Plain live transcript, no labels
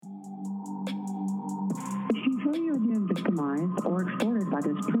by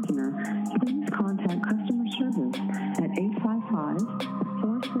this prisoner, please contact customer service at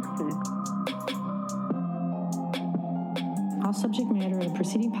 855-466. All subject matter of the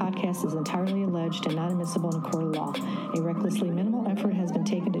preceding podcast is entirely alleged and not admissible in a court of law. A recklessly minimal effort has been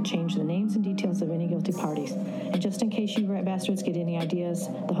taken to change the names and details of any guilty parties. And just in case you rat bastards get any ideas,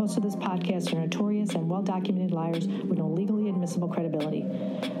 the hosts of this podcast are notorious and well-documented liars with no legally admissible credibility.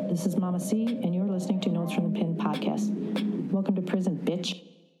 This is Mama C, and you're listening to Notes from the Pen podcast. Welcome to prison, bitch.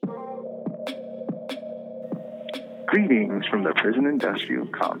 Greetings from the prison industrial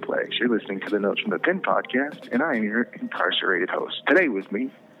complex. You're listening to the Notes from the Pen podcast, and I am your incarcerated host. Today with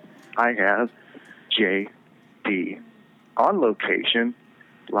me, I have J.D. on location,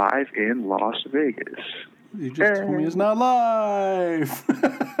 live in Las Vegas. You just told me it's not live.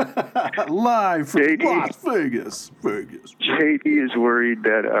 Live from JD. Las Vegas. J.D. is worried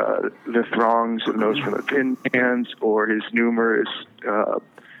that the throngs of Notes from the Pen fans or his numerous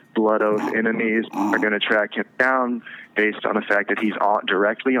blood oath enemies are going to track him down based on the fact that he's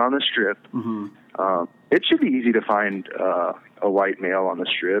directly on the strip. Mm-hmm. It should be easy to find a white male on the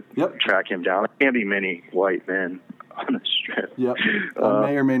strip, track him down. There can't be many white men on the strip. Yep. I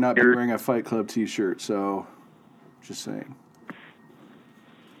may or may not be wearing a Fight Club t-shirt, so just saying.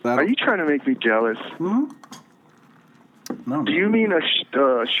 Are you trying to make me jealous? Mm-hmm. No. Do you mean a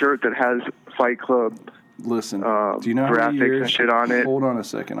shirt that has Fight Club? Listen, do you know how many years? And shit on it? Hold on a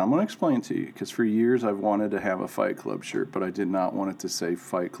second. I'm going to explain to you, because for years I've wanted to have a Fight Club shirt, but I did not want it to say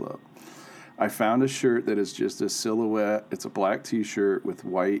Fight Club. I found a shirt that is just a silhouette. It's a black T-shirt with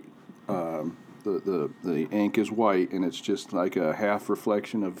white. The ink is white, and it's just like a half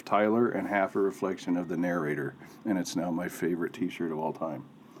reflection of Tyler and half a reflection of the narrator, and it's now my favorite T-shirt of all time.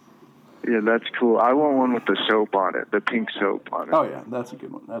 Yeah, that's cool. I want one with the soap on it, the pink soap on it. Oh, yeah, that's a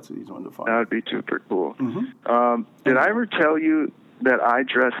good one. That's an easy one to find. That would be super cool. Mm-hmm. Did I ever tell you that I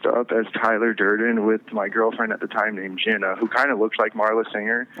dressed up as Tyler Durden with my girlfriend at the time named Jenna, who kind of looks like Marla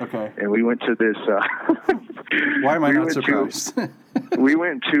Singer? Okay. And we went to this... Why am I not surprised? We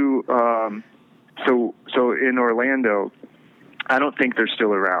went to... So in Orlando, I don't think they're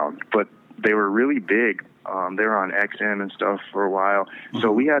still around, but they were really big. They were on XM and stuff for a while. Mm-hmm.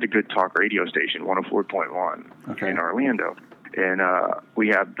 So we had a good talk radio station, 104.1 in Orlando. And we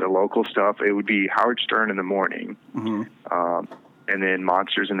had the local stuff. It would be Howard Stern in the morning, and then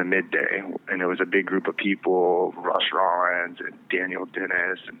Monsters in the midday. And it was a big group of people, Russ Rollins and Daniel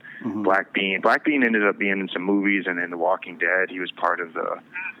Dennis and Black Bean. Black Bean ended up being in some movies and in The Walking Dead. He was part of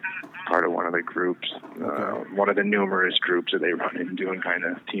one of the groups, one of the numerous groups that they run into and kind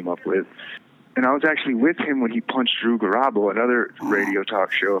of team up with. And I was actually with him when he punched Drew Garabo, another radio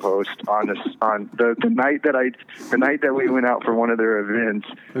talk show host, on the night that we went out for one of their events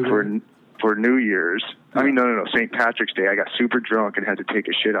for New Year's. I mean, no, St. Patrick's Day. I got super drunk and had to take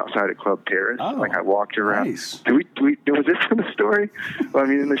a shit outside of Club Terrace. Like I walked around. Nice. Was this in the story? I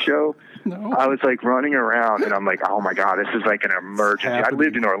mean, in the show. No. I was like running around, and I'm like, oh my God, this is like an emergency. I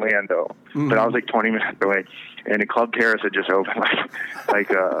lived in Orlando, but I was like 20 minutes away, and the Club Terrace had just opened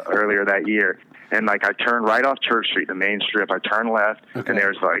like earlier that year. And like I turned right off Church Street, the main strip. I turned left, and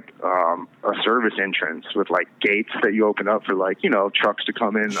there's like a service entrance with like gates that you open up for like, trucks to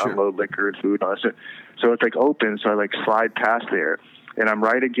come in and unload liquor and food. And so it's like open, so I like slide past there. And I'm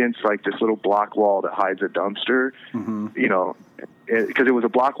right against like this little block wall that hides a dumpster, because it was a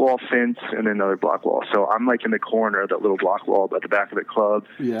block wall fence and another block wall. So I'm like in the corner of that little block wall at the back of the club,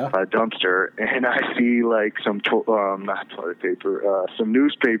 by a dumpster, and I see like some not toilet paper, some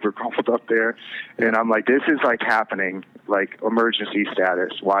newspaper crumpled up there, and I'm like, this is like happening, like emergency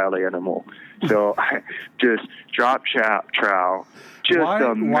status, wild animal. So I just drop trowel.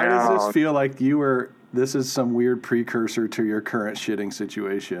 Why does this feel like this is some weird precursor to your current shitting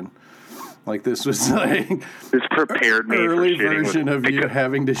situation? Like this was like this prepared me early for shitting version of you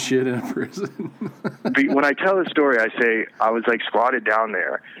having to shit in a prison. When I tell the story, I say I was like squatted down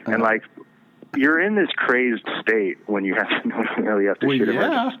there, and like you're in this crazed state when you have to shit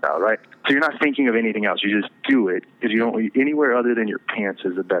emergency style, right? So you're not thinking of anything else. You just do it because you don't anywhere other than your pants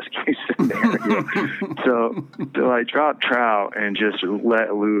is the best case scenario. So I dropped trowel and just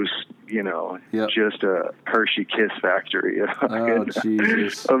let loose, just a Hershey Kiss factory of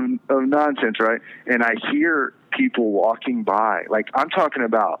nonsense, right? And I hear people walking by. Like I'm talking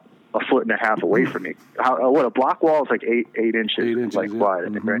about a foot and a half away from me. What a block wall is like eight inches like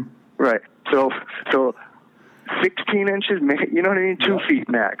wide, right? Right. So 16 inches, you know what I mean? 2 feet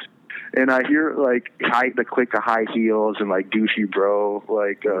max. And I hear like the click of high heels and like douchey bro,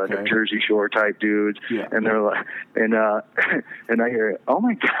 like Jersey Shore type dudes, and they're like, and I hear, oh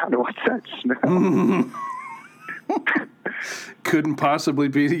my God, what's that smell? couldn't possibly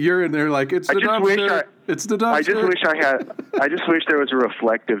be. You're in there like, it's the dumpster. It's the dumpster. I just wish there was a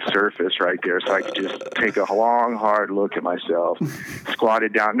reflective surface right there so I could just take a long, hard look at myself,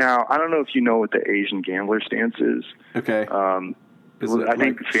 squatted down. Now, I don't know if you know what the Asian gambler stance is. Okay. I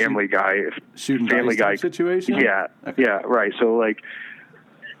think Family Guy. Shooting Family Guy situation? Yeah. Okay. Yeah, right. So, like,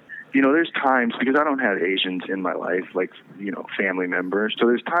 you know, there's times, because I don't have Asians in my life, like, you know, family members. So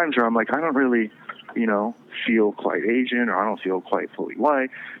there's times where I'm like, I don't really, you know, feel quite Asian, or I don't feel quite fully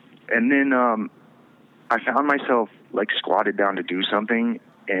white. And then I found myself, like, squatted down to do something,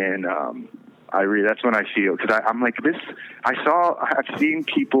 and that's when I feel, because I'm like, I've seen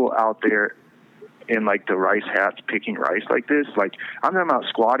people out there in, like, the rice hats picking rice like this. Like, I'm talking about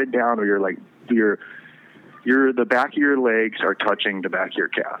squatted down, or the back of your legs are touching the back of your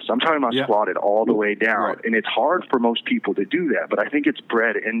calves. I'm talking about squatted all the way down, right. And it's hard for most people to do that, but I think it's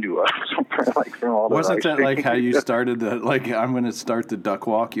bred into us. Like, from all the Wasn't that like how you started I'm going to start the duck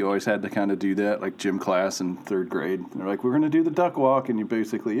walk? You always had to kind of do that, like gym class in third grade. They're like, we're going to do the duck walk, and you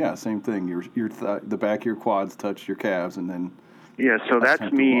basically, same thing. The back of your quads touch your calves, and then so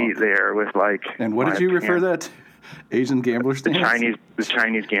that's me there with, like. And what did you refer that to? Asian gambler stance? The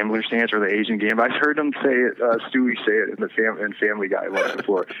Chinese gambler stance, or the Asian gambler. I've heard him say it, Stewie say it in Family Guy once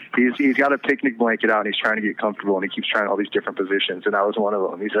before. He's got a picnic blanket out, and he's trying to get comfortable, and he keeps trying all these different positions, and I was one of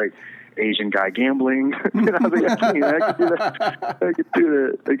them. He's like, Asian guy gambling. And I was like, I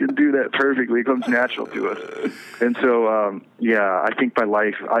can do that perfectly. It comes natural to us. And so, I think I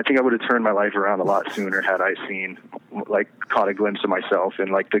would have turned my life around a lot sooner had I caught a glimpse of myself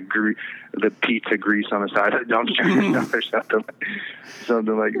and, like, the pizza grease on the side of the dumpster or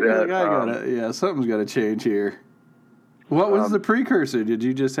something like that. Something's got to change here. What was the precursor? Did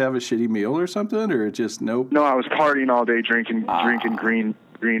you just have a shitty meal or something, or just nope? No, I was partying all day, drinking green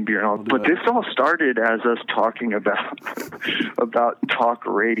beer and all. But this all started as us talking about talk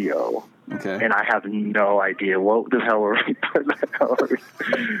radio. Okay. And I have no idea what the hell are we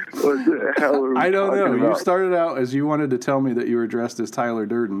I don't know. About? You started out as you wanted to tell me that you were dressed as Tyler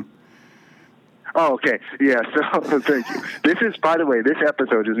Durden. Oh, okay. Yeah, so thank you. This is, by the way, this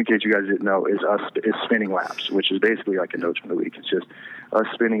episode, just in case you guys didn't know, is spinning laps, which is basically like a Notes from the Week. It's just us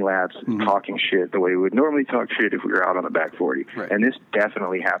spinning laps, talking shit the way we would normally talk shit if we were out on the back 40. Right. And this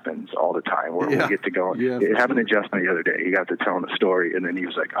definitely happens all the time where we get to go. Yeah, it happened to Justin the other day. He got to telling the story, and then he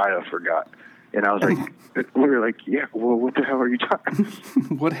was like, I forgot. And I was like, we were like, well, what the hell are you talking?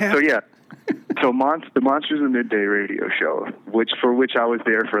 What happened? So, so the Monsters of Midday radio show, for which I was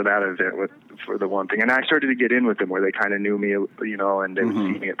there for that event for the one thing. And I started to get in with them where they kind of knew me, you know, and they would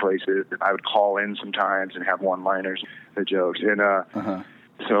see me at places. And I would call in sometimes and have one-liners, the jokes. And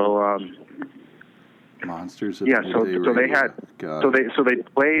Monsters of Midday radio. So they had so they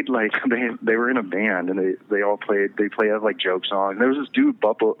played, like, they were in a band, and they had, like, joke songs. There was this dude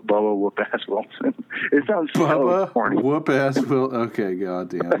Bubba Whoop-Ass Wilson. It sounds so corny. Whoop-Ass Wilson. Okay,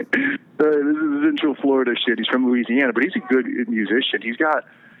 goddamn. This is Central Florida shit. He's from Louisiana, but he's a good musician. He's got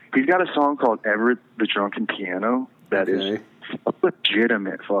a song called Everett the Drunken Piano that is a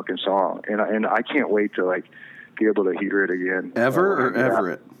legitimate fucking song, and I can't wait to, like, be able to hear it again.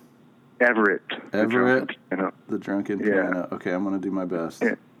 Everett? Everett, the Drunken Piano. Okay, I'm going to do my best.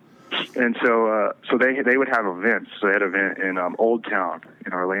 Yeah. And so they would have events. So they had an event in Old Town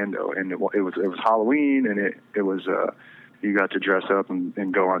in Orlando, and it was Halloween, and it was you got to dress up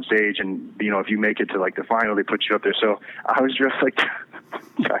and go on stage, and, you know, if you make it to, like, the final, they put you up there. So I was dressed like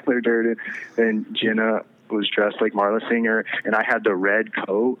Tyler Durden, and Jenna was dressed like Marla Singer, and I had the red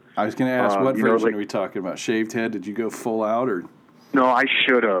coat. I was going to ask, what version are we talking about? Shaved head? Did you go full out, or? No, I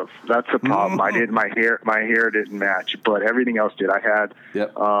should have. That's the problem. I didn't. My hair didn't match, but everything else did. I had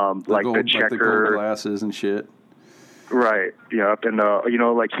like the checker, like the gold glasses and shit. Right. Yep. And you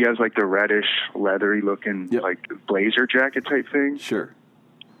know, like, he has, like, the reddish, leathery looking, like, blazer jacket type thing. Sure.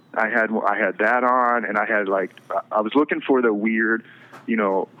 I had that on, and I had, like, I was looking for the weird, you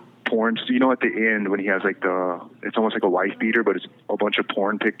know, porn. You know, at the end when he has, like, it's almost like a wife beater, but it's a bunch of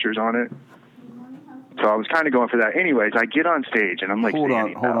porn pictures on it. So I was kind of going for that. Anyways, I get on stage, and I'm like, hold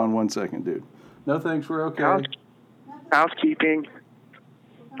on 1 second, dude. No, thanks. We're okay. Housekeeping.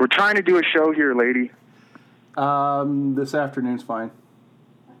 We're trying to do a show here, lady. This afternoon's fine.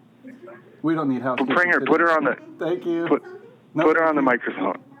 We don't need housekeeping. Bring her. Put her on the. Thank you. Put her on the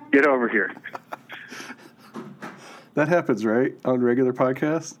microphone. Get over here. That happens, right, on regular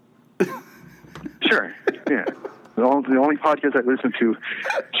podcasts? Sure. Yeah. The only podcast I listen to.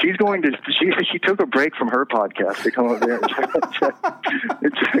 She took a break from her podcast to come up there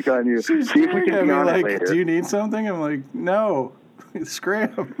and check on you. See if we can be on it later. Do you need something? I'm like, no.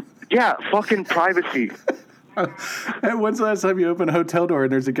 Scram. Yeah, fucking privacy. And when's the last time you open a hotel door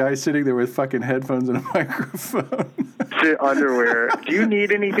and there's a guy sitting there with fucking headphones and a microphone? Sit underwear. Do you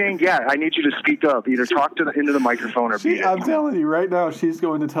need anything? Yeah, I need you to speak up. Either talk into the microphone or be. I'm telling you right now, she's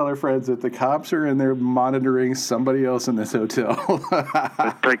going to tell her friends that the cops are in there monitoring somebody else in this hotel.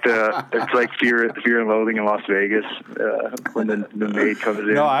 It's like Fear and Loathing in Las Vegas when the maid comes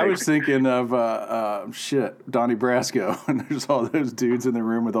in. No, I was thinking of Donnie Brasco, and there's all those dudes in the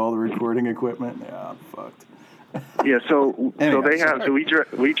room with all the recording equipment. Yeah, I'm fucked. Yeah, so Anyway,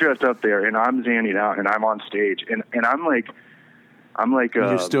 we dressed up there, and I'm zannied out, and I'm on stage, and I'm like.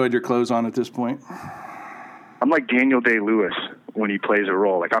 You still had your clothes on at this point? I'm like Daniel Day-Lewis when he plays a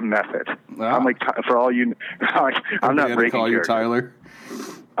role. Like I'm Method. I'm like for all you. Like, I'm not breaking. Call you Tyler.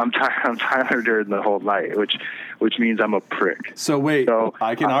 I'm Tyler Durden the whole night, which means I'm a prick. So wait,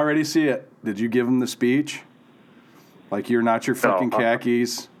 I can already see it. Did you give him the speech? Like you're not your fucking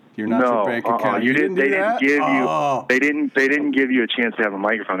khakis. You're not your bank account. You didn't. They didn't give you. Oh. They didn't give you a chance to have a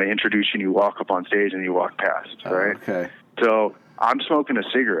microphone. They introduce you and you walk up on stage and you walk past. Right. Okay. So I'm smoking a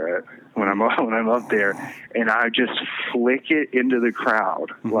cigarette when I'm up there, and I just flick it into the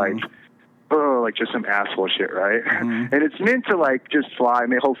crowd like just some asshole shit, right? Mm-hmm. And it's meant to like just fly.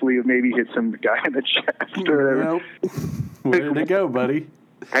 Hopefully, maybe hit some guy in the chest or whatever. Nope. Where did it go, buddy?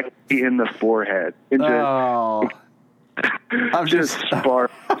 In the forehead. I'm just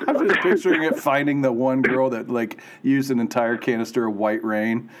picturing it finding the one girl that like used an entire canister of White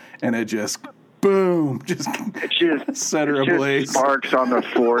Rain, and it just boom, just set her ablaze. Sparks on the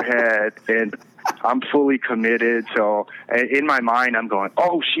forehead, and I'm fully committed. So in my mind, I'm going,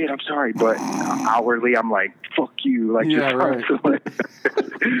 "Oh shit, I'm sorry," but outwardly, I'm like, "Fuck you!" Like, yeah, right.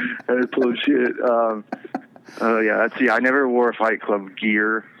 That's bullshit. I never wore Fight Club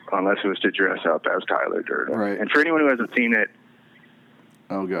gear unless it was to dress up as Tyler Durden. Right. And for anyone who hasn't seen it,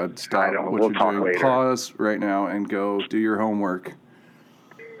 oh god, stop! We'll talk later. Pause right now and go do your homework.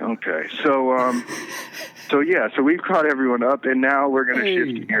 Okay, so we've caught everyone up, and now we're going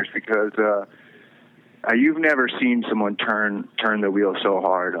to shift gears because you've never seen someone turn the wheel so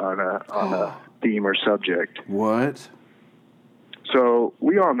hard on a theme or subject. What? So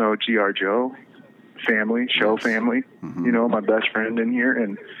we all know G.R. Joe family. Mm-hmm. You know, my best friend in here,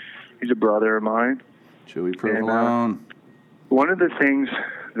 and he's a brother of mine. Joey Provolone. One of the things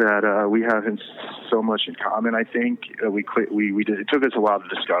that we have so much in common, I think, we did. It took us a while to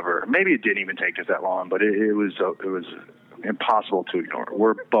discover. Maybe it didn't even take us that long, but it was impossible to ignore.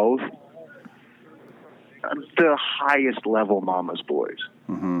 We're both the highest level mama's boys,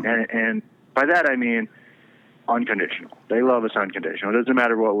 and by that I mean unconditional. They love us unconditional. It doesn't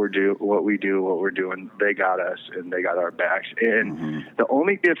matter what we do, what we're doing. They got us, and they got our backs. And the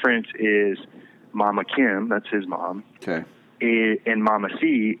only difference is Mama Kim, that's his mom. Okay. And Mama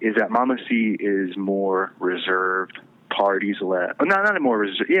C is that Mama C is more reserved, parties led. Not more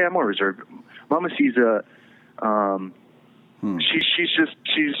reserved. Yeah, more reserved. Mama C's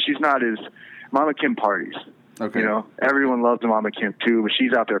she's not as Mama Kim parties. Okay. You know, everyone loves Mama Kim too, but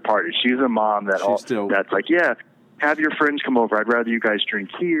she's out there partying. She's a mom that's like, yeah, have your friends come over. I'd rather you guys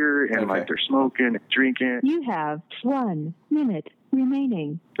drink here, and like they're smoking and drinking. You have 1 minute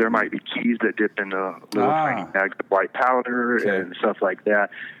remaining. There might be keys that dip into little tiny bags of white powder and stuff like that,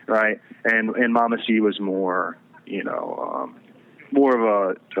 right? And Mama C was more, more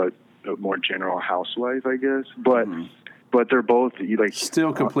of a more general housewife, I guess. But they're both like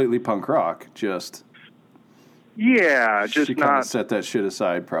still completely punk rock, just. Yeah, just she kind of set that shit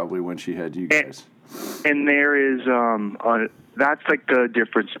aside probably when she had you guys. And there is that's like the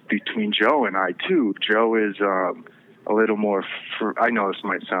difference between Joe and I too. Joe is a little more. I know this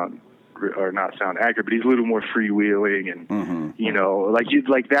might sound or not sound accurate, but he's a little more freewheeling, and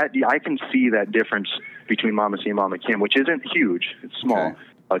like that. I can see that difference between Mama C and Mama Kim, which isn't huge. It's small. Okay.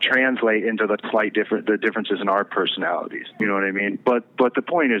 Translate into the the differences in our personalities. You know what I mean? But the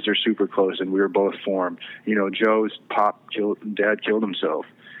point is they're super close, and we were both formed. You know, Joe's dad killed himself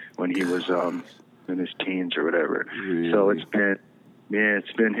when he was in his teens or whatever. Really? So it's been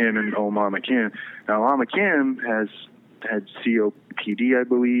him and old Mama Kim. Now Mama Kim has had COPD, I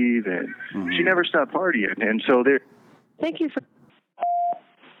believe, and she never stopped partying. And so there. Thank you for.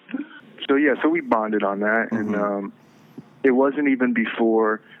 So we bonded on that, and. It wasn't even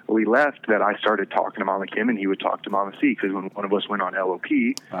before we left that I started talking to Mama Kim, and he would talk to Mama C, because when one of us went on LOP,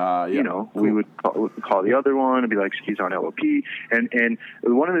 we would call the other one and be like, he's on LOP. And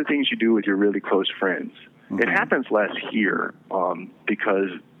one of the things you do with your really close friends, it happens less here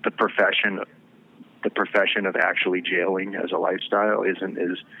because the profession of actually jailing as a lifestyle isn't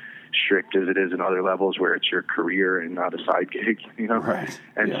as strict as it is in other levels where it's your career and not a side gig, you know? Right.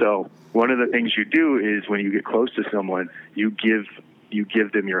 And so one of the things you do is when you get close to someone, you give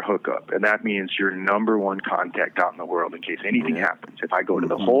them your hookup, and that means your number one contact out in the world in case anything happens. If I go to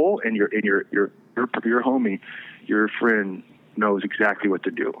the hole and your homie, your friend knows exactly what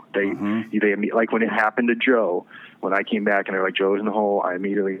to do. They like when it happened to Joe, when I came back and they're like, Joe's in the hole, I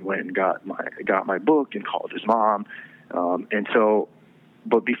immediately went and got my book and called his mom. And so,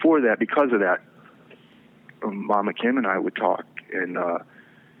 but before that, because of that, Mama Kim and I would talk, and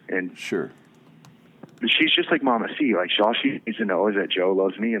sure. She's just like Mama C. Like, all she needs to know is that Joe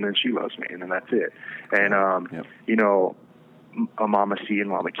loves me, and then she loves me, and then that's it. And, you know, Mama C and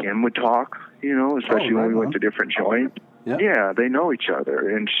Mama Kim would talk, you know, especially when we went to different joints. Yeah, they know each other.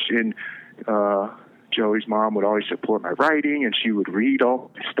 And Joey's mom would always support my writing, and she would read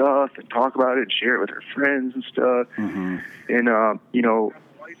all my stuff and talk about it and share it with her friends and stuff. And, you know,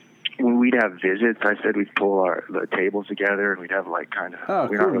 when we'd have visits, I said we'd pull the tables together and we'd have like kind of,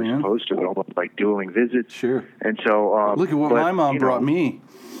 we're not really supposed to, but almost like dueling visits. Sure. And so, look at what my mom brought me.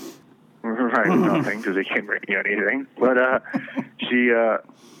 Right, nothing, because they can't bring you anything. But she,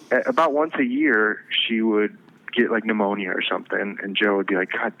 about once a year, she would get like pneumonia or something, and Joe would be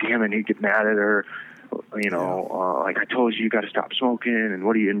like, God damn it, he'd get mad at her. You know, like, I told you got to stop smoking, and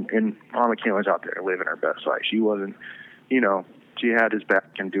what do you, and Mama Kim was out there living her best life. She wasn't, you know, she had his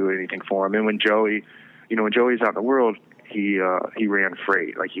back and do anything for him. And when Joey's out in the world, he ran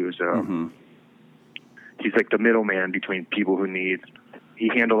freight. Like he was, he's like the middleman between people who he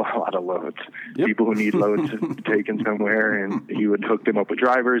handled a lot of loads. People who need loads taken somewhere, and he would hook them up with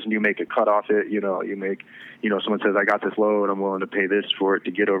drivers, and you make a cut off it. You know, someone says, I got this load, I'm willing to pay this for it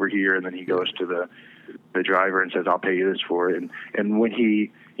to get over here. And then he goes to the driver and says, I'll pay you this for it. And when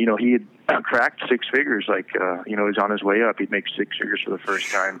he had cracked six figures, like, you know, he's on his way up. He'd make six figures for the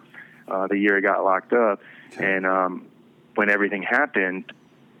first time the year he got locked up. And when everything happened,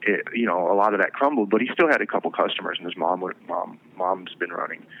 you know, a lot of that crumbled, but he still had a couple customers, and his mom's been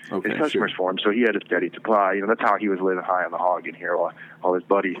running his customers for him, so he had a steady supply. You know, that's how he was living high on the hog in here while his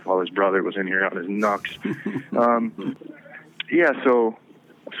brother was in here on his knucks.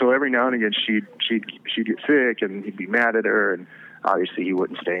 So every now and again she'd get sick, and he'd be mad at her, and obviously he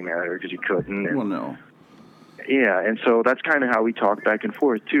wouldn't stay mad at her because he couldn't. And, well, no. Yeah, and so that's kind of how we talk back and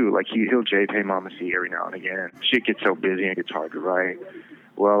forth too. Like he'll J-pay Mama C every now and again. Shit gets so busy and it gets hard to write.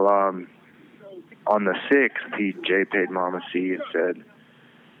 Well, on the 6th, he J-paid Mama C and said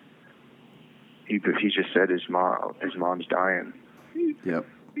he just said his mom's dying. Yep.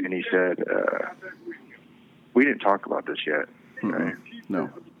 And he said, we didn't talk about this yet, right? No.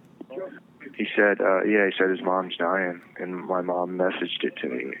 He said, he said his mom's dying, and my mom messaged it to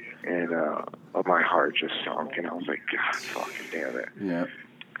me, and my heart just sunk, and I was like, God fucking damn it. Yeah.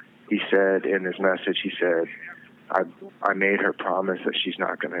 He said in his message, he said, I made her promise that she's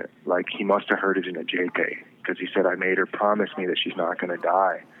not going to, like, he must have heard it in a J-pay, because he said, I made her promise me that she's not going to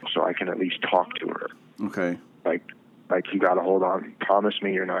die, so I can at least talk to her. Okay. Like you got to hold on. Promise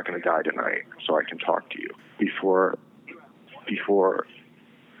me you're not going to die tonight, so I can talk to you before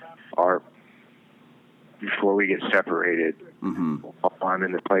we get separated. I'm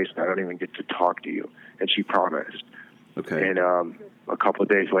in the place and I don't even get to talk to you. And she promised. Okay. And a couple of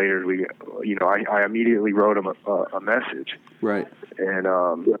days later, I immediately wrote him a message. Right. And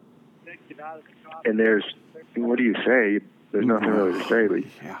there's, what do you say? There's nothing really to say, but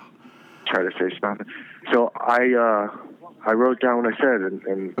try to say something. So I wrote down what I said,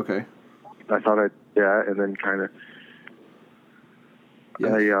 and okay. I thought and then kind of.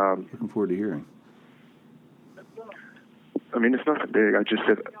 Yes. Looking forward to hearing. I mean, it's nothing big. I just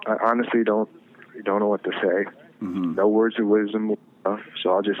said, I honestly don't know what to say. No words of wisdom,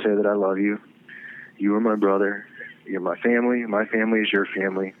 so I'll just say that I love you. You are my brother. You're my family. My family is your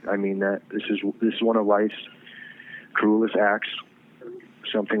family. I mean that. This is one of life's cruelest acts.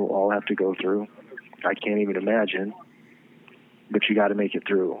 Something we'll all have to go through. I can't even imagine. But you got to make it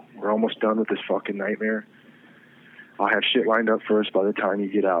through. We're almost done with this fucking nightmare. I'll have shit lined up for us by the time you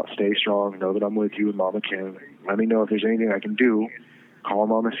get out. Stay strong. Know that I'm with you and Mama Kim. Let me know if there's anything I can do. Call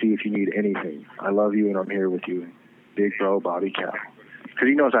Mama C if you need anything. I love you and I'm here with you. Big bro, Bobby Cow. Because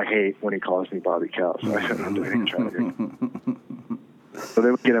he knows I hate when he calls me Bobby Cow. So I said, I'm doing it. So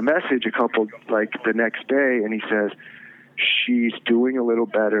then we get a message the next day, and he says, she's doing a little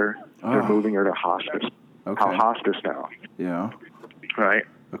better. They're moving her to hospice. Okay. How hospice now? Yeah. Right?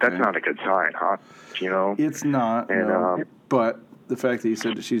 Okay. That's not a good sign, huh? You know? It's not. And, no. But the fact that he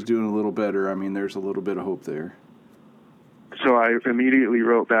said that she's doing a little better, I mean, there's a little bit of hope there. So I immediately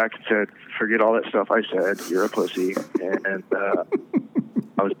wrote back and said, forget all that stuff I said. You're a pussy. And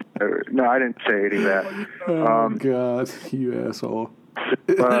No, I didn't say any of that. Oh, God, you asshole.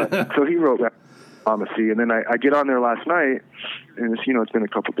 So he wrote back, Mama C, and then I get on there last night, and it's been a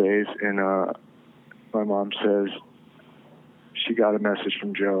couple days, and my mom says she got a message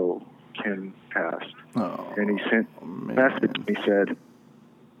from Joe. Ken passed. Oh, and he sent a message. He said,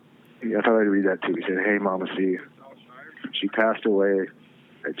 I thought I'd read that too. He said, "Hey, Mama C, she passed away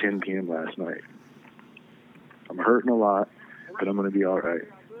at 10 p.m. last night. I'm hurting a lot, but I'm going to be all right.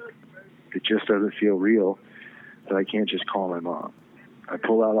 It just doesn't feel real that I can't just call my mom. I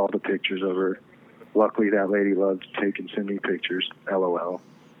pull out all the pictures of her. Luckily, that lady loved to take and send me pictures. LOL."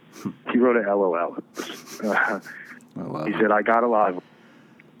 He wrote a LOL. He said, "I got a lot of.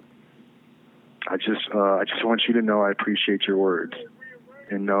 I just want you to know I appreciate your words,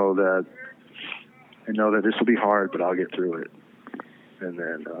 and know that this will be hard, but I'll get through it." And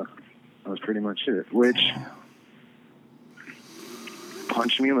then that was pretty much it. Which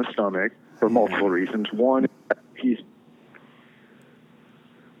punched me in the stomach for multiple reasons. One, he's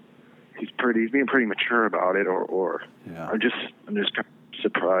being pretty mature about it, or I'm just kind of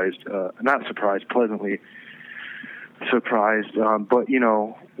surprised, not surprised, pleasantly surprised. But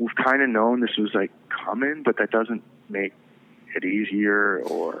we've kind of known this was like coming, but that doesn't make it easier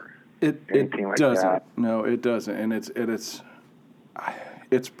or anything like doesn't. that. No, it doesn't, and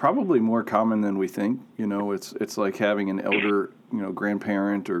it's probably more common than we think. It's like having an elder,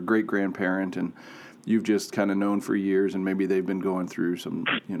 grandparent or great grandparent, and you've just kind of known for years, and maybe they've been going through some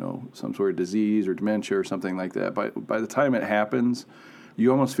sort of disease or dementia or something like that. By the time it happens, you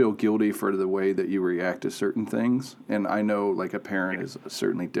almost feel guilty for the way that you react to certain things. And I know, like, a parent is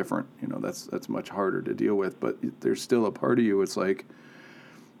certainly different. That's much harder to deal with. But there's still a part of you. It's like,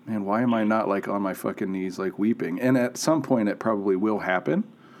 man, why am I not like on my fucking knees, like weeping? And at some point, it probably will happen.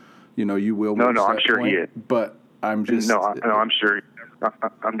 You will. No, I'm sure he is. But I'm just I'm sure.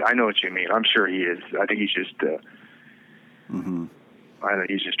 I know what you mean. I'm sure he is. I think he's just. I think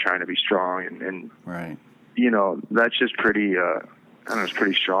he's just trying to be strong, and right. That's just pretty. It's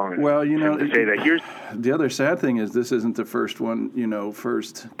pretty strong. Well, to say that. Here's the other sad thing is this isn't the first one.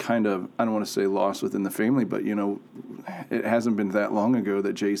 First kind of, I don't want to say loss within the family, but it hasn't been that long ago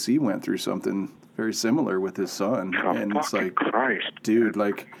that JC went through something very similar with his son, and it's like, Christ, dude,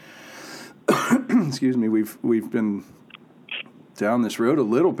 like, excuse me, we've been down this road a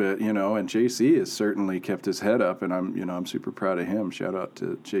little bit, and JC has certainly kept his head up, and I'm super proud of him. Shout out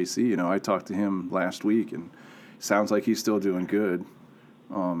to JC. I talked to him last week, and sounds like he's still doing good.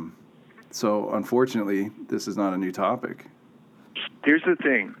 So unfortunately, this is not a new topic. Here's the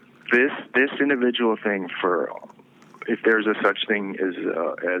thing: this individual thing, if there's a such thing as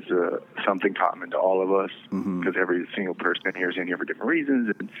something common to all of us, because every single person here is in here for different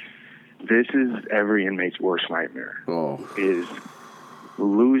reasons, and this is every inmate's worst nightmare. Is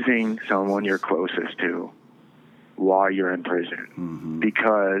losing someone you're closest to while you're in prison,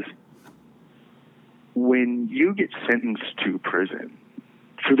 because when you get sentenced to prison,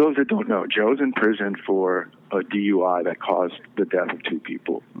 for those that don't know, Joe's in prison for a DUI that caused the death of 2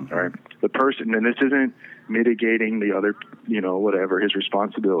 people, right? The person, and this isn't mitigating the other, whatever, his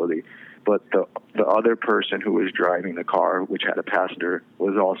responsibility, but the other person who was driving the car, which had a passenger,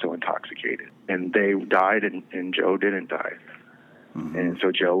 was also intoxicated. And they died, and Joe didn't die. And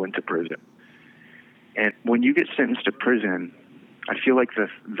so Joe went to prison. And when you get sentenced to prison, I feel like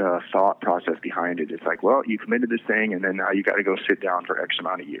the thought process behind it is like, well, you committed this thing, and then now you got to go sit down for X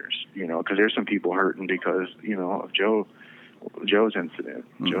amount of years, because there's some people hurting because, of Joe's incident,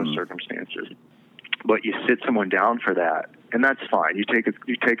 Joe's circumstances. But you sit someone down for that, and that's fine. You take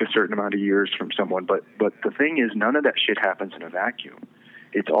a certain amount of years from someone, but the thing is, none of that shit happens in a vacuum.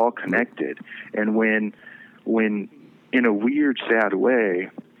 It's all connected. And when in a weird, sad way,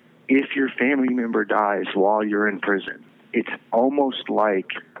 if your family member dies while you're in prison, it's almost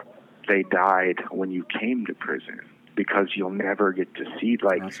like they died when you came to prison, because you'll never get to see,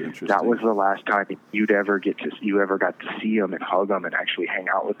 like, that was the last time you ever got to see them and hug them and actually hang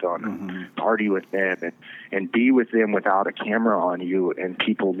out with them and party with them and be with them without a camera on you and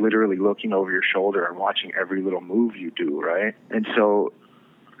people literally looking over your shoulder and watching every little move you do, right? And so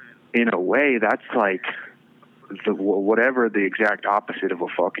in a way, that's like whatever the exact opposite of a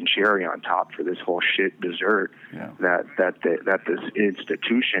fucking cherry on top for this whole shit dessert that this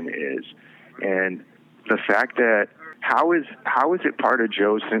institution is. And the fact that how is it part of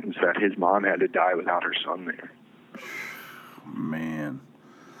Joe's sentence that his mom had to die without her son there? Man,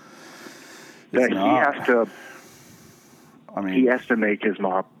 that he has to make his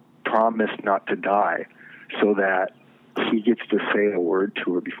mom promise not to die so that he gets to say a word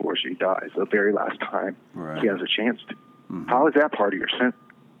to her before she dies, the very last time he has a chance to. How is that part of your sentence?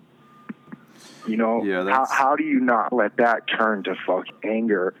 You know, Yeah, how do you not let that turn to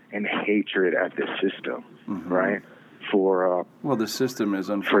anger and hatred at this system, right? Well, the system is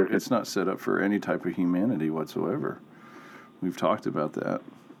it's not set up for any type of humanity whatsoever. We've talked about that.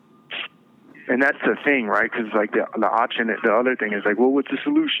 And that's the thing, right? Because like the option, the other thing is like, well, what's the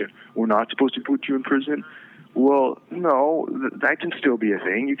solution? We're not supposed to put you in prison. Well, no, that can still be a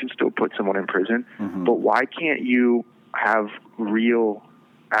thing. You can still put someone in prison, but why can't you have real,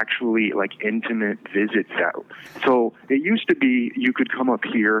 actually like intimate visits out? So it used to be you could come up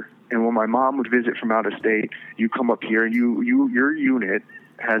here, and when my mom would visit from out of state, you come up here, and your unit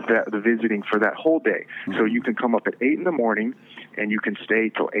has the visiting for that whole day. So you can come up at 8 in the morning, and you can stay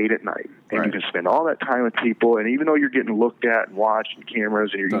till 8 at night, and you can spend all that time with people. And even though you're getting looked at and watched and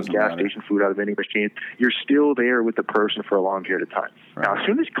cameras, and you're eating gas station food out of vending machines, you're still there with the person for a long period of time. Right. Now, as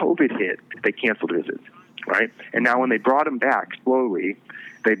soon as COVID hit, they canceled visits, right? And now when they brought them back slowly,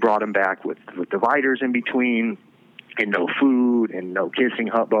 they brought them back with dividers in between, and no food and no kissing,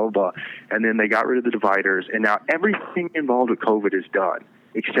 blah, blah, blah. And then they got rid of the dividers, and now everything involved with COVID is done,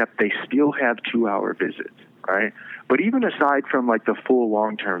 except they still have 2-hour visits, right? But even aside from like the full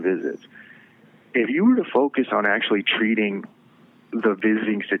long-term visits, if you were to focus on actually treating the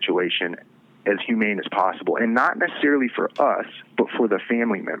visiting situation as humane as possible, and not necessarily for us, but for the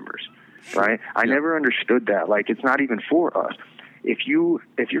family members, right? I never understood that. Like, it's not even for us. If you're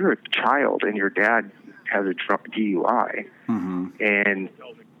a child and your dad has a DUI, and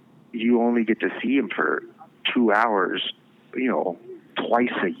you only get to see him for 2 hours, you know,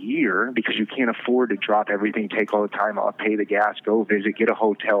 twice a year, because you can't afford to drop everything, take all the time off, pay the gas, go visit, get a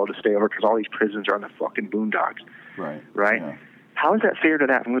hotel to stay over, because all these prisons are on the fucking boondocks. Right? Yeah. How is that fair to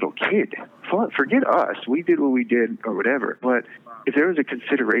that little kid? Forget us. We did what we did or whatever. But if there was a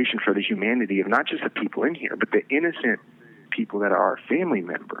consideration for the humanity of not just the people in here, but the innocent people that are our family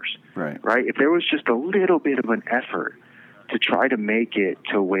members, right? If there was just a little bit of an effort to try to make it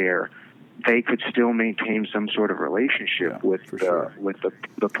to where they could still maintain some sort of relationship with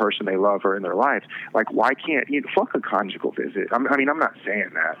the person they love or in their lives. Like, why can't fuck a conjugal visit? I mean, I'm not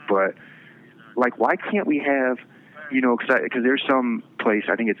saying that, but like, why can't we have, because there's some place,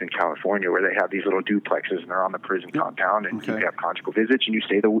 I think it's in California, where they have these little duplexes and they're on the prison compound, and you have conjugal visits and you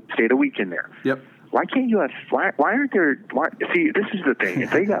stay the weekend there. Yep. Why can't you have? Why aren't there? See, this is the thing.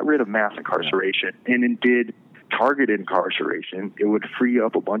 If they got rid of mass incarceration and then did targeted incarceration, it would free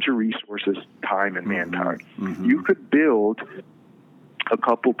up a bunch of resources, time, and manpower. You could build a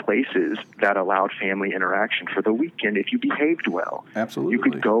couple places that allowed family interaction for the weekend if you behaved well. Absolutely. You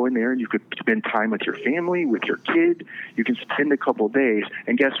could go in there and you could spend time with your family, with your kid. You can spend a couple days,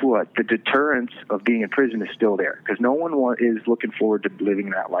 and guess what? The deterrence of being in prison is still there, because no one is looking forward to living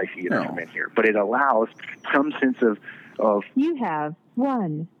that life either from in here. But it allows some sense of You have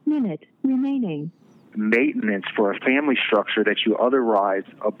 1 minute remaining. Maintenance for a family structure that you otherwise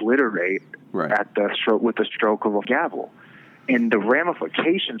obliterate at the with the stroke of a gavel. And the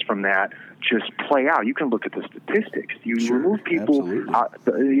ramifications from that just play out. You can look at the statistics. You remove people,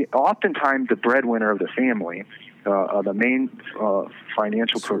 oftentimes the breadwinner of the family, the main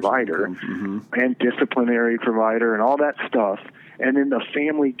financial provider and disciplinary provider and all that stuff, and then the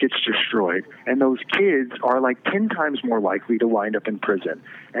family gets destroyed. And those kids are like 10 times more likely to wind up in prison.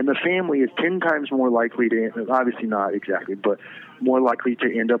 And the family is 10 times more likely to, obviously not exactly, but more likely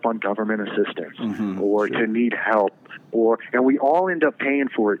to end up on government assistance or to need help. And we all end up paying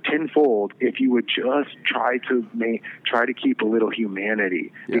for it tenfold if you would just try to keep a little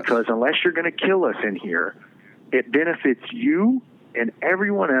humanity. Because unless you're going to kill us in here, it benefits you and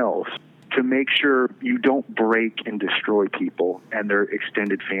everyone else to make sure you don't break and destroy people and their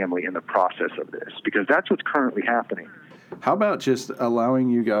extended family in the process of this, because that's what's currently happening. How about just allowing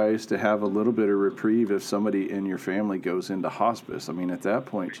you guys to have a little bit of reprieve if somebody in your family goes into hospice? I mean, at that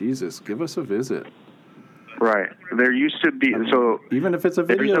point, Jesus, give us a visit. Right. There used to be, even if it's a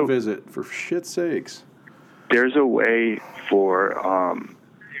video visit, for shit's sakes. There's a way for,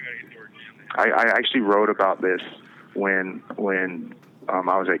 I actually wrote about this when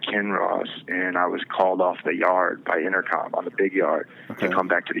I was at Kinross, and I was called off the yard by intercom on the big yard to come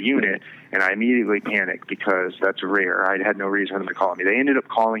back to the unit, and I immediately panicked because that's rare. I had no reason for them to call me. They ended up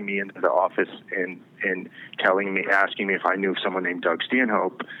calling me into the office and asking me if I knew someone named Doug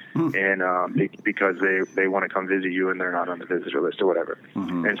Stanhope, and because they want to come visit you and they're not on the visitor list or whatever.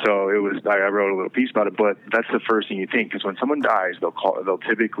 And so I wrote a little piece about it, but that's the first thing you think, because when someone dies, they'll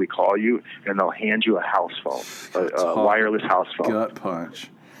typically call you and they'll hand you a house phone, a wireless house phone. Gut punch.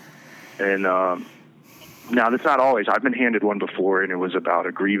 And now that's not always. I've been handed one before, and it was about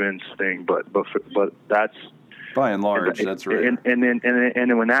a grievance thing, but that's By and large, that's right. And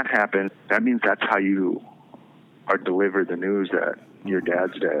then when that happens, that means that's how you are delivered the news that your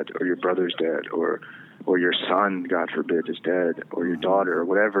dad's dead, or your brother's dead, or your son, God forbid, is dead, or your daughter, or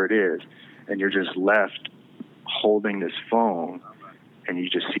whatever it is, and you're just left holding this phone, and you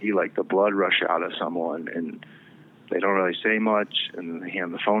just see like the blood rush out of someone, and they don't really say much, and then they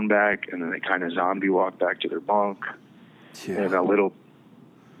hand the phone back, and then they kind of zombie walk back to their bunk, and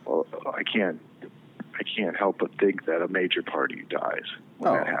I can't help but think that a major part of you dies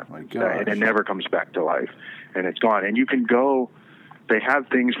when that happens. My gosh. And it never comes back to life, and it's gone. And you can go. They have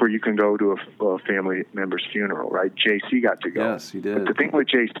things where you can go to a family member's funeral, right? JC got to go. Yes, he did. But the thing with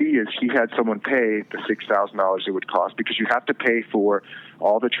JC is he had someone pay the $6,000 it would cost, because you have to pay for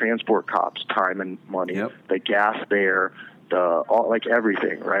all the transport cops' time and money, the gas there,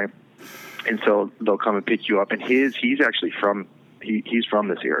 everything, right? And so they'll come and pick you up. And he's actually from he's from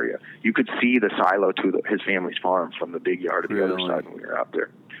this area. You could see the silo to his family's farm from the big yard of the other side when we were out there.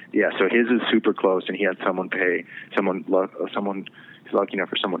 Yeah, so his is super close, and he had someone pay. He's lucky enough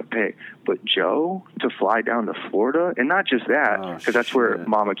for someone to pay. But Joe, to fly down to Florida, and not just that, because that's where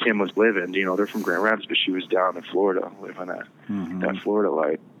Mama Kim was living. You know, they're from Grand Rapids, but she was down in Florida living that Florida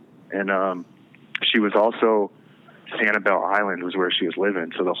life. And she was also, Sanibel Island was where she was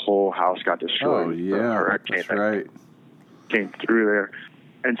living, so the whole house got destroyed. Oh, yeah, that's right. Came through there.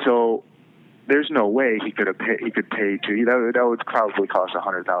 And so there's no way he could pay to that would probably cost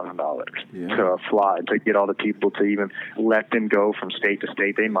 $100,000 to fly, to get all the people, to even let them go from state to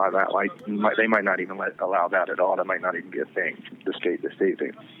state. They might not even allow that at all. That might not even be a thing, the state to state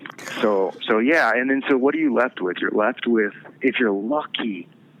thing. So yeah, and then so what are you left with? You're left with, if you're lucky,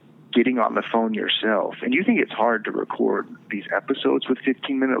 getting on the phone yourself. And you think it's hard to record these episodes with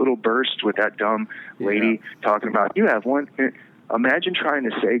 15-minute little bursts with that dumb lady talking about, you have one. Imagine trying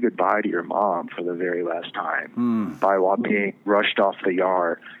to say goodbye to your mom for the very last time while being rushed off the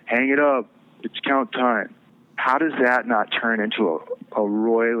yard. Hang it up. It's count time. How does that not turn into a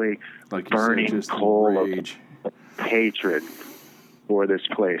royally burning coal of hatred for this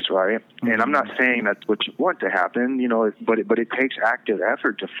place, right? And I'm not saying that's what you want to happen, you know, but it takes active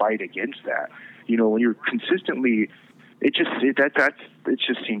effort to fight against that. You know, when you're consistently, it just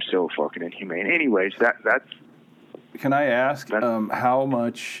seems so fucking inhumane. Anyways, that's. Can I ask how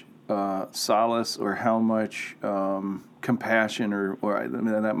much solace or how much compassion or I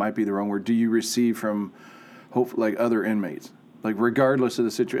mean, that might be the wrong word, do you receive from other inmates? Like, regardless of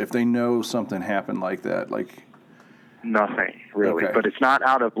the situation, if they know something happened like that, like... Nothing, really. Okay. But it's not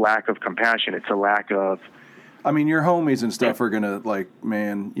out of lack of compassion. It's a lack of... I mean, your homies and stuff are going to, right,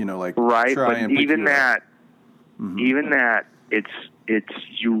 try and pick you up. Even that, it's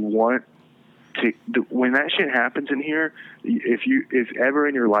you want... when that shit happens in here, if ever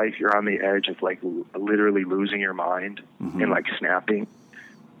in your life you're on the edge of literally losing your mind and snapping,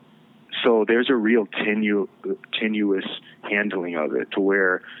 so there's a real tenuous handling of it, to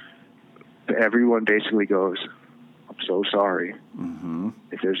where everyone basically goes, I'm so sorry.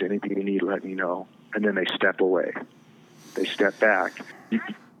 If there's anything you need, let me know. And then they step away. They step back.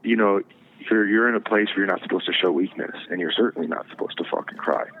 You know, you're in a place where you're not supposed to show weakness, and you're certainly not supposed to fucking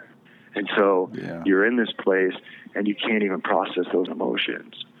cry. And so you're in this place, and you can't even process those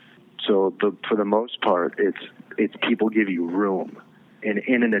emotions. So for the most part, it's people give you room in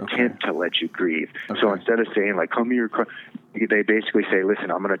an attempt to let you grieve. So instead of saying, come here, they basically say,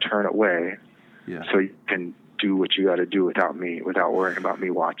 listen, I'm going to turn away so you can do what you got to do without me, without worrying about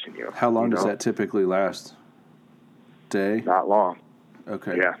me watching you. How long does that typically last? Day? Not long.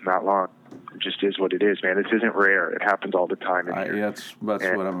 Okay. Yeah, not long. It just is what it is, man. This isn't rare. It happens all the time in here. That's what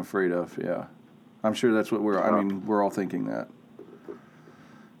I'm afraid of, yeah. I'm sure that's what we're all thinking that.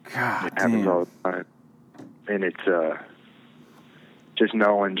 God it happens all the time. And it's just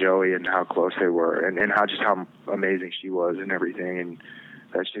knowing Joey and how close they were, and how amazing she was and everything, and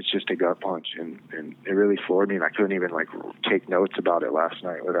it's just a gut punch, and it really floored me, and I couldn't even take notes about it last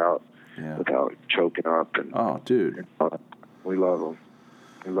night without choking up. And oh, dude. We love them.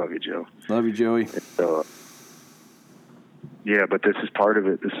 We love you, Joe. Love you, Joey. Yeah, but this is part of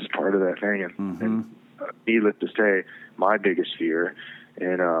it. This is part of that thing. And needless to say, my biggest fear,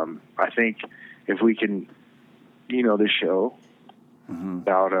 and I think if we can, this show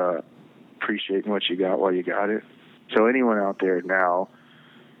about appreciating what you got while you got it. So anyone out there now,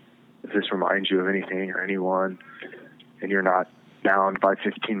 if this reminds you of anything or anyone, and you're not bound by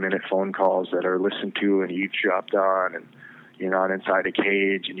 15-minute phone calls that are listened to and eavesdropped on, and you're not inside a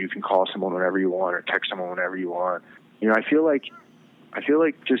cage, and you can call someone whenever you want or text someone whenever you want. I feel like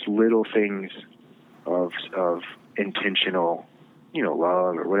just little things of intentional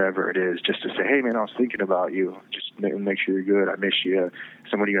love or whatever it is, just to say, hey man, I was thinking about you. Just make sure you're good. I miss you.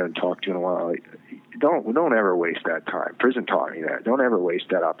 Somebody you haven't talked to in a while. Like, don't ever waste that time. Prison taught me that. Don't ever waste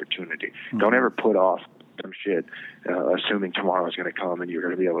that opportunity. Mm-hmm. Don't ever put off some shit, assuming tomorrow's going to come and you're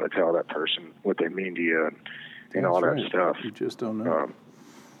going to be able to tell that person what they mean to you and all that stuff. You just don't know.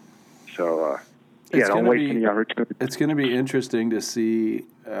 Don't waste any opportunity. It's going to be interesting to see,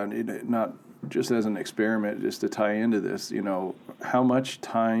 not just as an experiment, just to tie into this, how much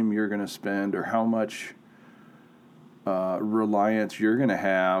time you're going to spend or how much reliance you're going to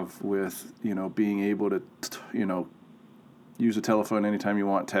have with, being able to, use a telephone anytime you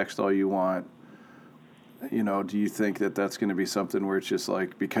want, text all you want. Do you think that that's going to be something where it's just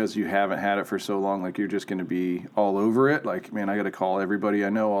like, because you haven't had it for so long, like you're just going to be all over it? Like, man, I got to call everybody I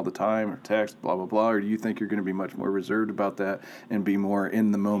know all the time or text, blah, blah, blah. Or do you think you're going to be much more reserved about that and be more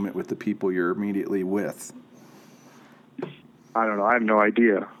in the moment with the people you're immediately with? I don't know. I have no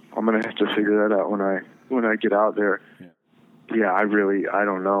idea. I'm going to have to figure that out when I get out there. Yeah, I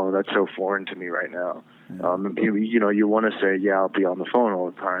don't know. That's so foreign to me right now. Yeah. You want to say, yeah, I'll be on the phone all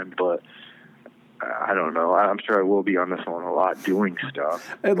the time, but I don't know. I'm sure I will be on the phone a lot doing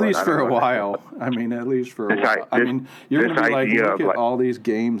stuff. At least for a while. At least for a while. You're going to be like, look at all these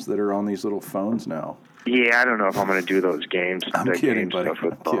games that are on these little phones now. Yeah, I don't know if I'm going to do those games. I'm kidding, buddy.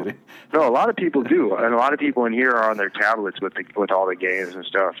 I'm kidding. No, a lot of people do, and a lot of people in here are on their tablets with all the games and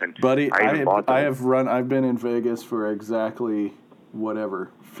stuff. And buddy, I've been in Vegas for exactly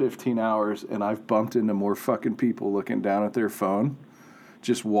 15 hours, and I've bumped into more fucking people looking down at their phone,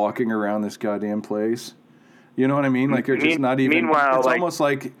 just walking around this goddamn place. You know what I mean? Like, you're just not even. Meanwhile, it's almost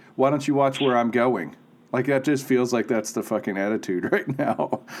like, why don't you watch where I'm going? Like, that just feels like that's the fucking attitude right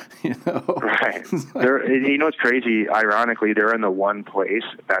now, Right. It's crazy. Ironically, they're in the one place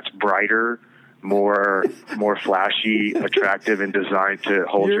that's brighter, more flashy, attractive, and designed to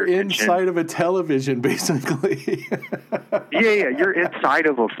hold your attention. You're inside of a television, basically. Yeah, you're inside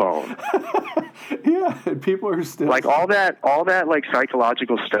of a phone. Yeah, and people are still like all that like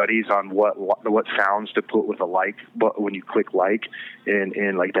psychological studies on what sounds to put with a like, but when you click like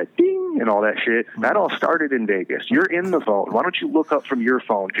and like that ding and all that shit, that all started in Vegas. You're in the phone. Why don't you look up from your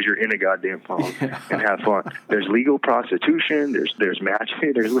phone because you're in a goddamn phone and have fun? There's legal prostitution. There's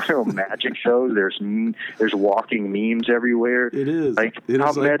magic. There's little magic shows. There's walking memes everywhere. It is. Like,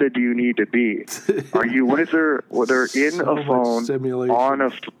 how meta do you need to be? Are you? What is there? Well, they're in so a phone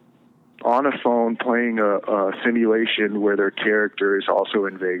on a phone playing a simulation where their character is also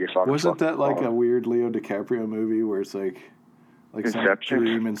in Vegas. Wasn't that like a weird Leo DiCaprio movie where it's like Inception? Some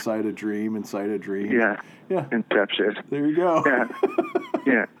dream inside a dream inside a dream? Yeah. Inception. There you go.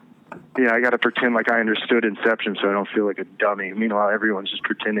 Yeah. Yeah, I got to pretend like I understood Inception so I don't feel like a dummy. Meanwhile, everyone's just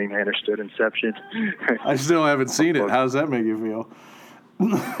pretending they understood Inception. I still haven't seen it. How does that make you feel?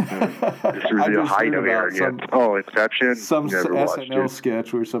 It's really a height of arrogance. Inception? Some SNL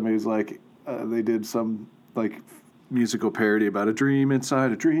sketch where somebody's like, they did some like musical parody about a dream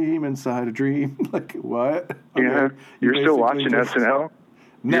inside a dream inside a dream. Like, what? Yeah. You're still watching SNL?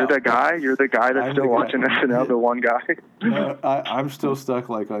 No. You're the guy that's still watching SNL, the one guy? No, I'm still stuck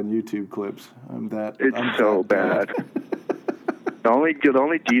like on YouTube clips. I'm so bad. The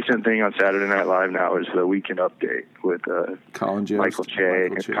only decent thing on Saturday Night Live now is the Weekend Update with Colin Jost, Michael Che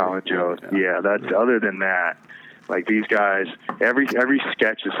and Colin Jost. Yeah, that's other than that, like these guys, every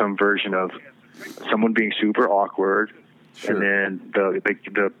sketch is some version of someone being super awkward, and then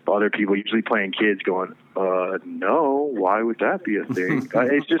the other people, usually playing kids, going, no, why would that be a thing?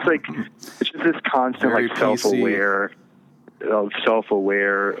 It's just this constant very like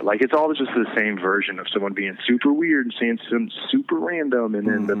self-aware. Like it's all just the same version of someone being super weird and saying some super random, and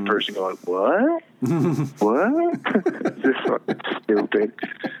then the person going, what? Just fucking stupid.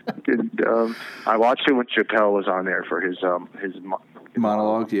 And, I watched it when Chappelle was on there for his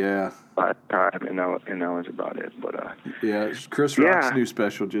monologue. Yeah. Time, and that was about it. But Chris Rock's new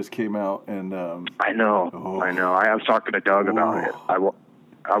special just came out, and I know. I was talking to Doug about it.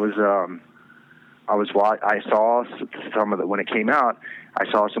 I saw some of the when it came out. I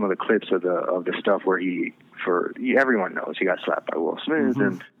saw some of the clips of the stuff where everyone knows he got slapped by Will Smith,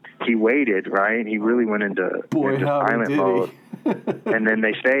 and he waited, right? He really went into silent mode, and then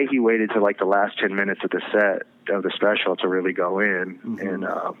they say he waited till like the last 10 minutes of the set of the special to really go in, and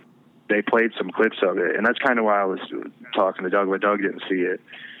they played some clips of it, and that's kind of why I was talking to Doug, but Doug didn't see it.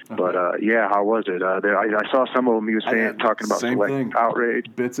 But how was it? I saw some of them. He was talking about select outrage,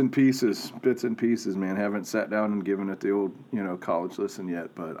 bits and pieces, man. Haven't sat down and given it the old, college listen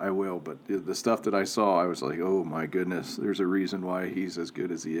yet, but I will. But the stuff that I saw, I was like, oh my goodness, there's a reason why he's as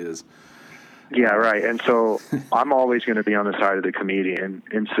good as he is. Yeah, right. And so I'm always going to be on the side of the comedian.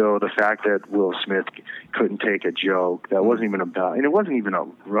 And so the fact that Will Smith couldn't take a joke that wasn't even about, and it wasn't even a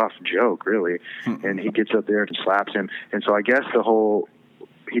rough joke, really. And he gets up there and slaps him. And so I guess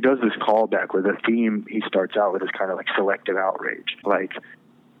he does this callback where the theme he starts out with is kind of like selective outrage. Like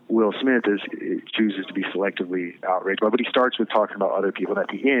Will Smith chooses to be selectively outraged, but he starts with talking about other people. And at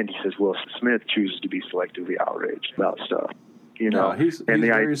the end, he says Will Smith chooses to be selectively outraged about stuff. You know, he's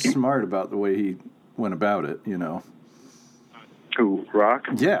very smart about the way he went about it, you know. Who, Rock?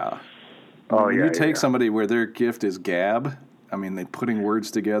 Yeah. Oh, when yeah. you take somebody where their gift is gab, I mean, they putting words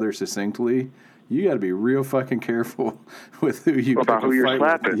together succinctly, you got to be real fucking careful with who you about who you're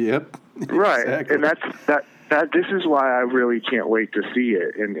slapping. Yep. Right. Exactly. And that this is why I really can't wait to see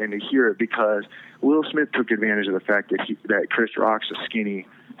it and to hear it, because Will Smith took advantage of the fact that Chris Rock's a skinny,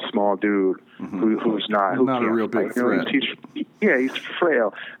 small dude who's not a real big threat. He's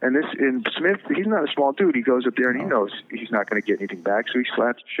frail. And Smith, he's not a small dude. He goes up there and he knows he's not going to get anything back, so he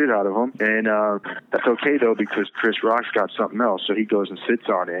slaps the shit out of him. And that's okay though, because Chris Rock's got something else, so he goes and sits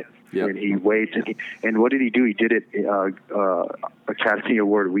on it. Yep. And he waits, and what did he do? He did it Academy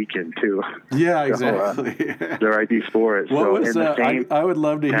Award weekend too. Yeah, exactly. Their IDs for it. I would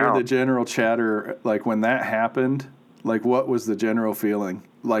love to hear the general chatter, like when that happened. Like, what was the general feeling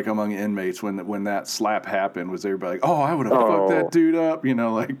like among inmates when that slap happened? Was everybody like, "Oh, I would have fucked that dude up," you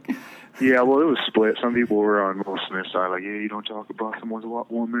know, like? Yeah, well, it was split. Some people were on Will Smith's side, like, "Yeah, you don't talk about someone's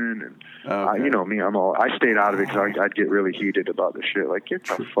woman," and you know me, I stayed out of it because I'd get really heated about the shit. Like, get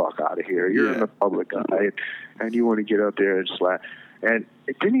the fuck out of here! You're in the public eye, and you want to get up there and slap. And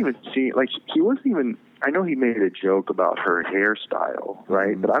it didn't even seem like he wasn't even. I know he made a joke about her hairstyle,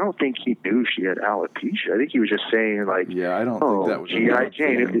 right? But I don't think he knew she had alopecia. I think he was just saying, like, yeah, I don't think that was G.I.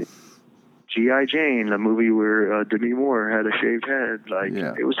 Jane. G.I. Jane, the movie where Demi Moore had a shaved head. Like,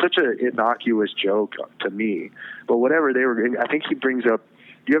 it was such an innocuous joke to me. But whatever they were, I think he brings up.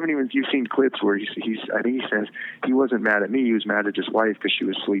 You've seen clips where I think he says he wasn't mad at me. He was mad at his wife because she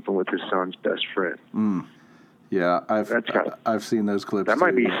was sleeping with his son's best friend. Yeah, I've seen those clips. That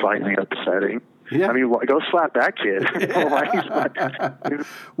might be slightly upsetting. Yeah. I mean, go slap that kid.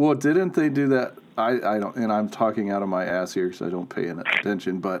 Well, didn't they do that? I don't, and I'm talking out of my ass here because I don't pay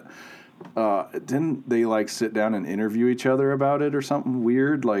attention, but didn't they like sit down and interview each other about it or something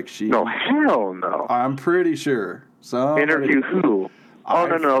weird? Like No, hell no. I'm pretty sure. Interview who? Oh,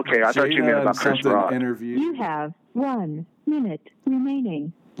 no, okay. I thought you meant about Chris Rock. You have 1 minute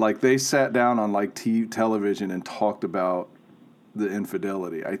remaining. Like they sat down on like television and talked about the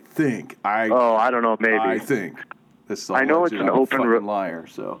infidelity. I think. I don't know. Maybe. I think. I know it's an open liar.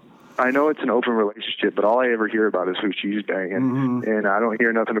 So. I know it's an open relationship, but all I ever hear about is who she's banging, and I don't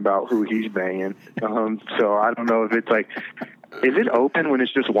hear nothing about who he's banging. So I don't know if it's like. Is it open when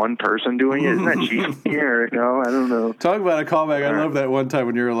it's just one person doing it? Isn't that cheating here? No, I don't know. Talk about a callback. I love that one time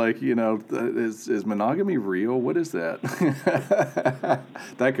when you were like, you know, is monogamy real? What is that?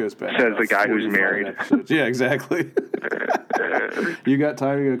 That goes back. Says the guy who's married. Episodes. Yeah, exactly. You got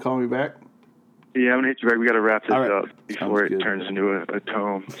time? You going to call me back? Yeah, I'm going to hit you back. We got to wrap this up before it turns into a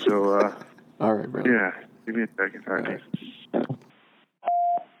tome. So, all right, brother. Yeah, give me a second. All right.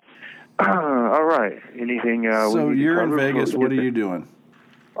 All right. Anything? So you're in Vegas. What are you doing?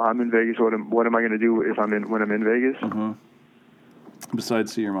 I'm in Vegas. What am I going to do when I'm in Vegas?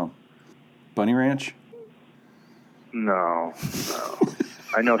 Besides see your mom, Bunny Ranch? No.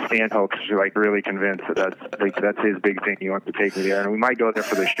 I know Stanhope's like really convinced that that's his big thing. He wants to take me there, and we might go there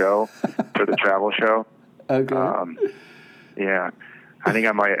for the show, for the travel show. Okay. Yeah. I think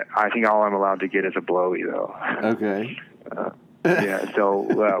all I'm allowed to get is a blowy though. Okay. Yeah,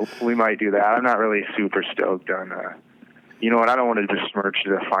 so we might do that. I'm not really super stoked on. You know what? I don't want to besmirch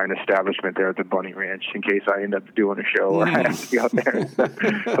the fine establishment there at the Bunny Ranch in case I end up doing a show where I have to be out there.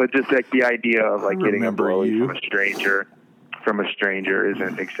 But just like the idea of like getting a blowy from a stranger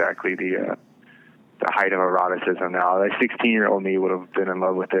isn't exactly the height of eroticism now. Like 16-year-old me would have been in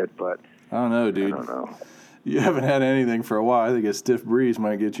love with it, but I don't know, dude. I don't know. You haven't had anything for a while. I think a stiff breeze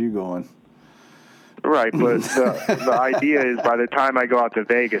might get you going. Right, but the idea is by the time I go out to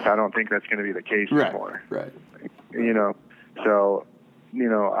Vegas, I don't think that's going to be the case anymore. Right. You know, so, you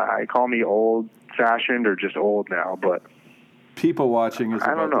know, I call me old-fashioned or just old now, but... People watching is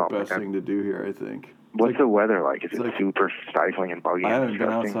about the best thing to do here, I think. What's the weather like? Is it super stifling and buggy? I haven't been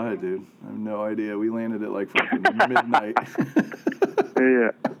outside, dude. I have no idea. We landed at like fucking midnight.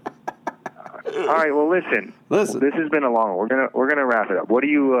 Yeah. All right, well, listen. This has been a long one. We're gonna wrap it up. What do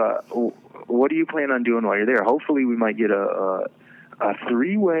you plan on doing while you're there? Hopefully, we might get a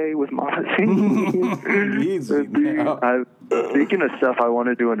three-way with Mossy. Easy now. Speaking of stuff I want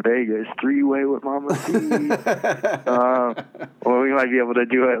to do in Vegas, 3-way with Mama C. Well, we might be able to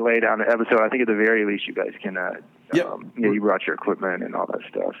do it lay down an episode. I think at the very least you guys can. You brought your equipment and all that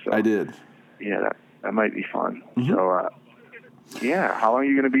stuff. So. I did. Yeah, that might be fun. Mm-hmm. So, how long are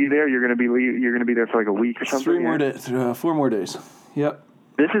you going to be there? You're going to be there for like a week or something. 4 more days. Yep.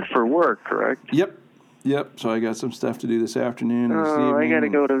 This is for work, correct? Yep. So I got some stuff to do this afternoon and this evening. I got to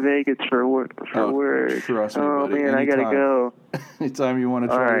go to Vegas for work. Trust me, buddy. Man, I got to go. Anytime you want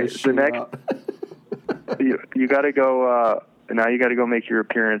to try this shit out. you got to go. Now you got to go make your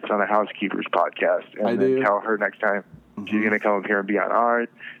appearance on the Housekeepers podcast, and then tell her next time she's going to come up here and be on ours.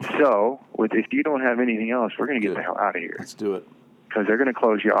 So, if you don't have anything else, we're going to get the hell out of here. Let's do it. Because they're going to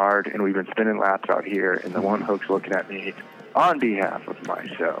close yard, and we've been spinning laps out here, and the one hook's looking at me on behalf of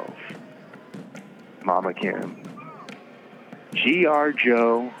myself, Mama Kim, GR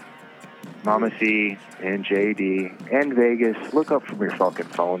Joe, Mama C, and JD, and Vegas. Look up from your fucking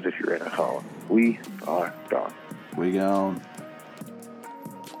phones if you're in a phone. We are gone. We gone.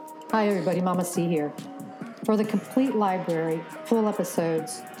 Hi, everybody. Mama C here. For the complete library, full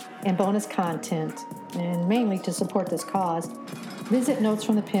episodes, and bonus content, and mainly to support this cause, visit Notes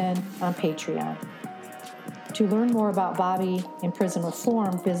from the Pen on Patreon. To learn more about Bobby and prison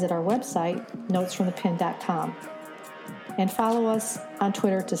reform, visit our website, notesfromthepen.com, and follow us on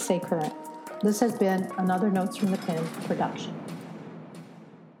Twitter to stay current. This has been another Notes from the Pen production.